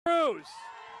news.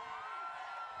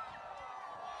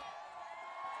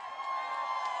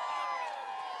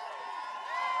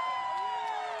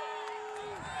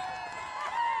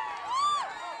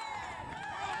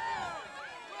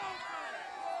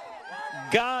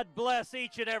 God bless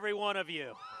each and every one of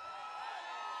you.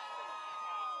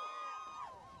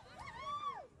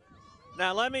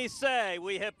 Now, let me say,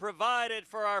 we have provided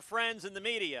for our friends in the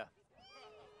media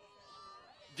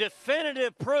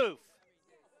definitive proof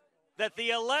that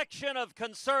the election of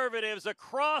conservatives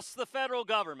across the federal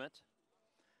government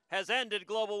has ended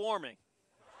global warming.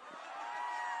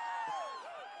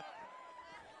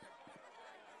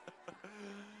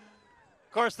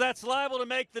 Of course, that's liable to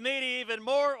make the media even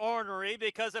more ornery,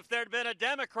 because if there'd been a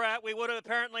Democrat, we would have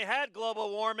apparently had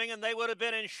global warming and they would have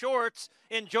been in shorts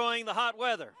enjoying the hot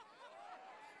weather.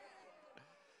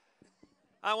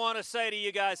 I want to say to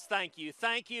you guys, thank you.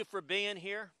 Thank you for being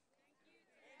here.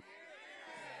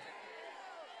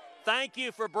 Thank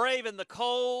you for braving the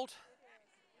cold.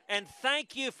 And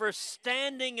thank you for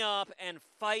standing up and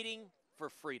fighting for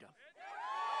freedom.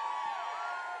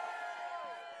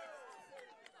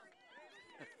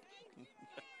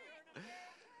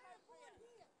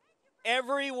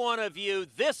 Every one of you,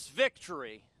 this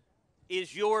victory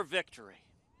is your victory.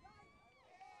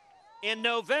 In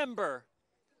November,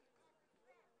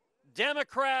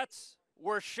 Democrats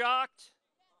were shocked.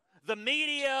 The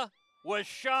media was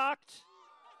shocked,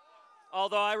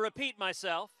 although I repeat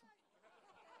myself.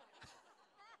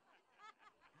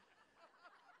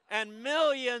 And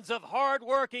millions of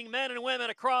hardworking men and women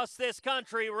across this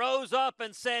country rose up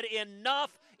and said,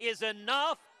 enough is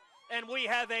enough, and we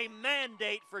have a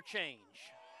mandate for change.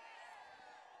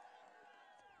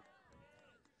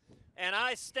 And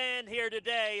I stand here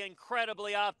today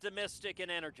incredibly optimistic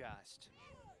and energized.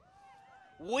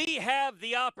 We have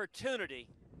the opportunity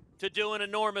to do an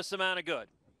enormous amount of good.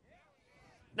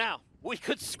 Now, we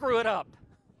could screw it up.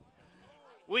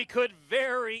 We could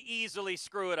very easily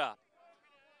screw it up.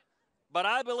 But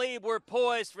I believe we're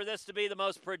poised for this to be the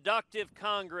most productive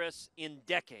Congress in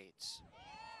decades.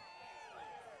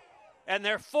 And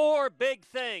there are four big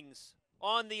things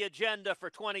on the agenda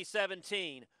for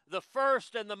 2017. The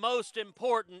first and the most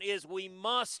important is we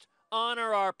must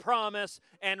honor our promise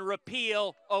and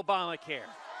repeal Obamacare.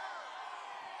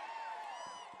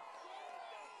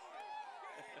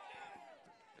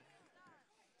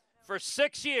 For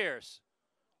 6 years,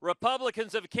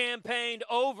 Republicans have campaigned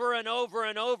over and over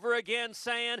and over again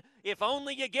saying, if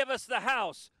only you give us the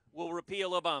House, we'll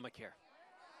repeal Obamacare.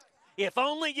 If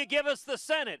only you give us the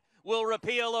Senate, we'll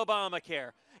repeal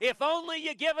Obamacare. If only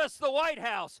you give us the White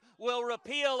House, we'll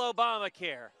repeal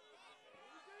Obamacare.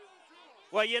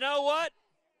 Well, you know what?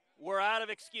 We're out of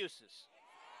excuses.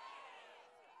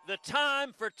 The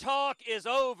time for talk is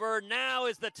over. Now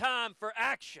is the time for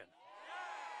action.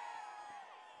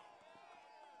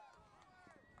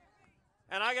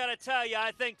 And I got to tell you,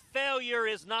 I think failure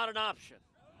is not an option.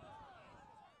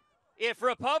 If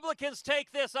Republicans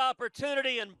take this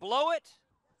opportunity and blow it,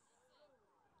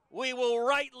 we will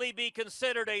rightly be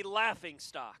considered a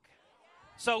laughingstock.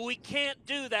 So we can't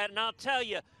do that. And I'll tell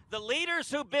you, the leaders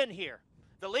who've been here,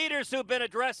 the leaders who've been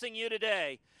addressing you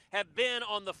today, have been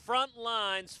on the front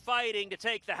lines fighting to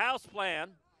take the House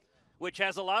plan, which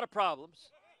has a lot of problems,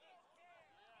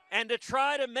 and to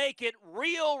try to make it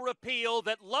real repeal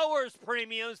that lowers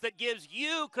premiums, that gives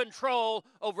you control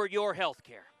over your health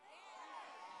care.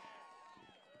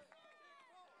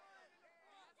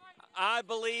 I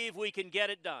believe we can get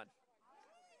it done.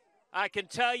 I can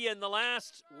tell you in the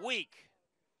last week,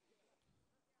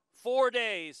 4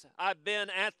 days, I've been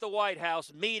at the White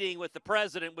House meeting with the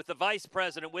president, with the vice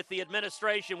president, with the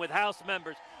administration, with House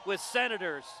members, with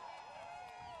senators,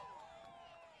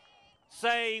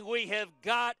 saying we have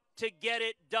got to get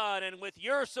it done. And with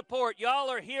your support, y'all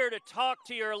are here to talk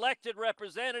to your elected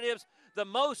representatives. The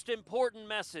most important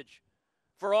message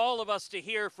for all of us to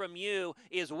hear from you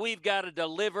is we've got to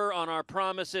deliver on our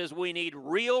promises. We need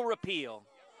real repeal.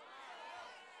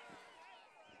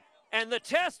 And the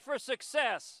test for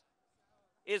success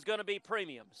is going to be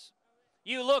premiums.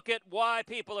 You look at why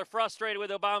people are frustrated with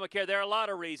Obamacare. There are a lot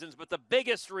of reasons, but the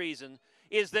biggest reason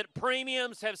is that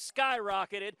premiums have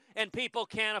skyrocketed and people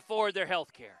can't afford their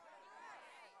health care.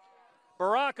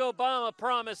 Barack Obama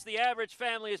promised the average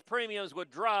family's premiums would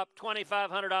drop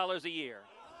 $2,500 a year.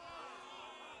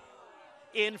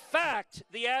 In fact,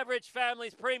 the average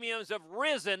family's premiums have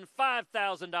risen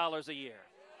 $5,000 a year.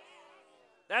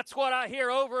 That's what I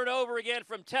hear over and over again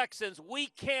from Texans. We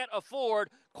can't afford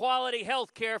quality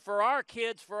health care for our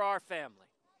kids, for our family.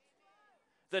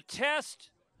 The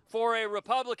test for a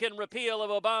Republican repeal of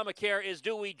Obamacare is,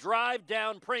 do we drive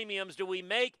down premiums? Do we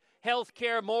make health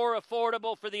care more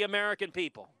affordable for the American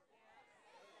people.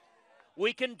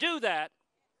 We can do that,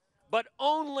 but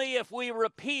only if we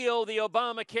repeal the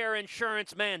Obamacare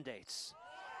insurance mandates.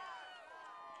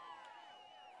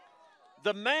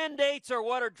 The mandates are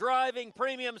what are driving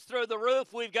premiums through the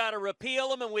roof. We've got to repeal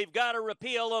them, and we've got to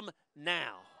repeal them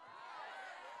now.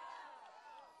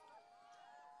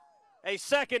 A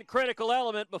second critical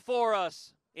element before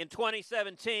us in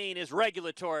 2017 is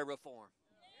regulatory reform.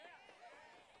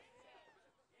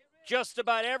 Just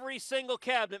about every single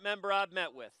cabinet member I've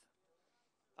met with,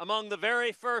 among the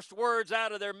very first words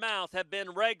out of their mouth have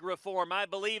been reg reform. I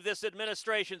believe this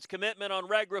administration's commitment on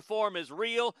reg reform is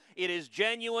real, it is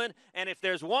genuine, and if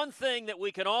there's one thing that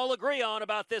we can all agree on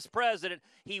about this president,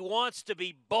 he wants to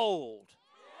be bold.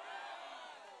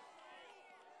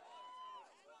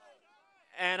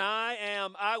 And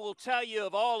I will tell you,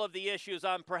 of all of the issues,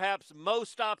 I'm perhaps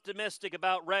most optimistic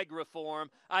about reg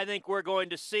reform. I think we're going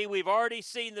to see, we've already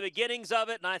seen the beginnings of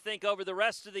it, and I think over the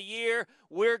rest of the year,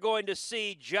 we're going to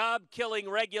see job-killing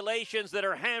regulations that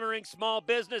are hammering small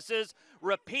businesses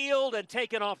repealed and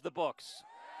taken off the books.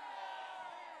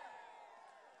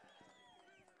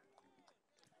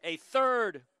 A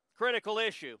third critical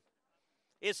issue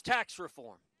is tax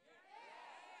reform.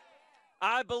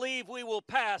 I believe we will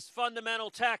pass fundamental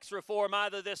tax reform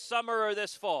either this summer or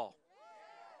this fall.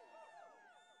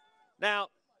 Now,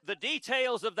 the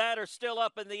details of that are still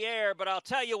up in the air, but I'll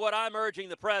tell you what I'm urging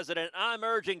the president. I'm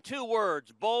urging two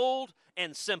words: bold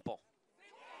and simple.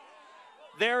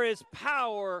 There is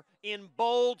power in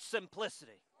bold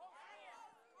simplicity.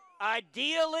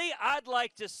 Ideally, I'd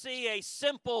like to see a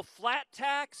simple flat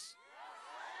tax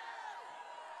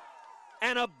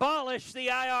and abolish the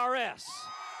IRS.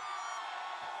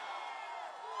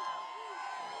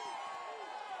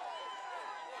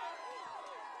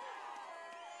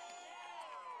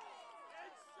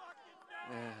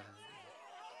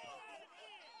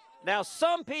 Now,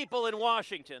 some people in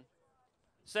Washington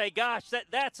say, gosh,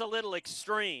 that's a little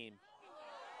extreme.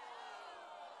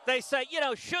 They say,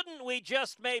 shouldn't we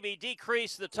just maybe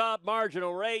decrease the top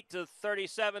marginal rate to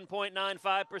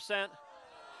 37.95%?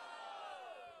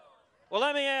 Well,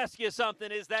 let me ask you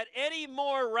something. Is that any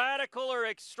more radical or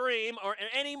extreme or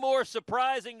any more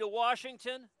surprising to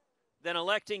Washington than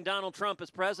electing Donald Trump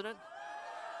as president?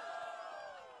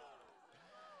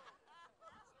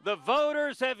 The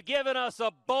voters have given us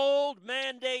a bold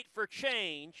mandate for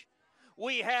change.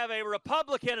 We have a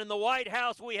Republican in the White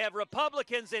House. We have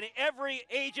Republicans in every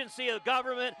agency of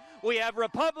government. We have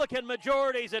Republican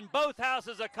majorities in both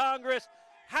houses of Congress.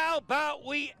 How about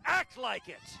we act like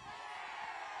it?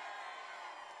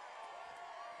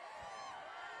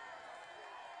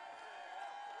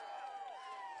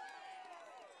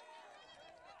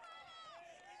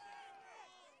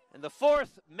 And the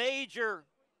fourth major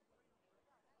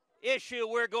issue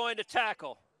we're going to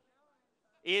tackle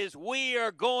is we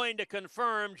are going to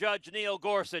confirm Judge Neil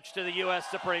Gorsuch to the U.S.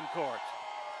 Supreme Court.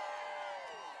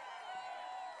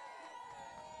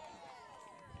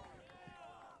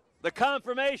 The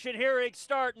confirmation hearings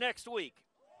start next week.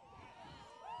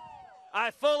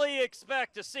 I fully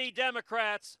expect to see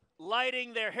Democrats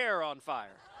lighting their hair on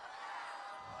fire.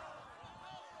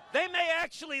 They may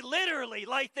actually literally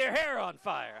light their hair on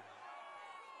fire.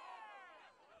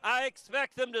 I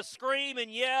expect them to scream and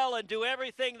yell and do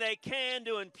everything they can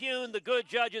to impugn the good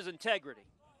judge's integrity.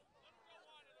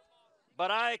 But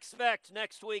I expect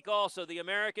next week also the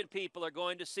American people are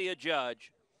going to see a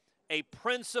judge, a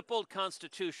principled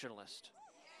constitutionalist,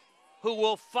 who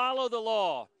will follow the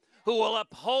law, who will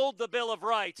uphold the Bill of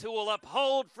Rights, who will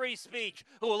uphold free speech,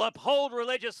 who will uphold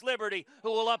religious liberty,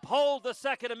 who will uphold the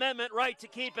Second Amendment right to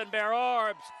keep and bear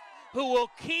arms, who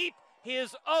will keep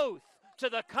his oath to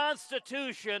the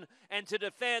Constitution and to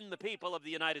defend the people of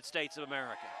the United States of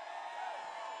America.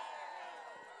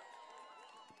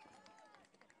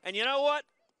 And you know what?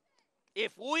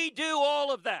 If we do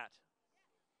all of that,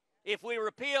 if we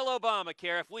repeal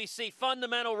Obamacare, if we see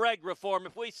fundamental reg reform,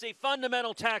 if we see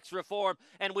fundamental tax reform,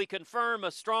 and we confirm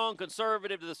a strong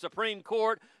conservative to the Supreme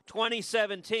Court,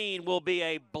 2017 will be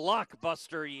a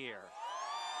blockbuster year.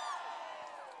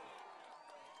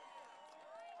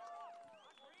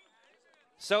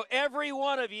 So every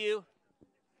one of you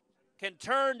can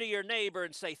turn to your neighbor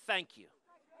and say thank you.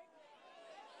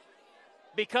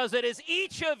 Because it is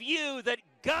each of you that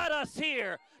got us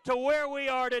here to where we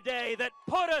are today, that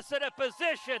put us in a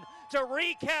position to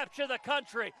recapture the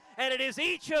country. And it is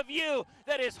each of you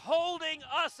that is holding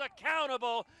us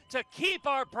accountable to keep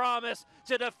our promise,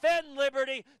 to defend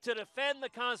liberty, to defend the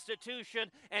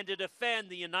Constitution, and to defend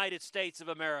the United States of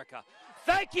America.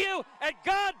 Thank you, and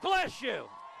God bless you.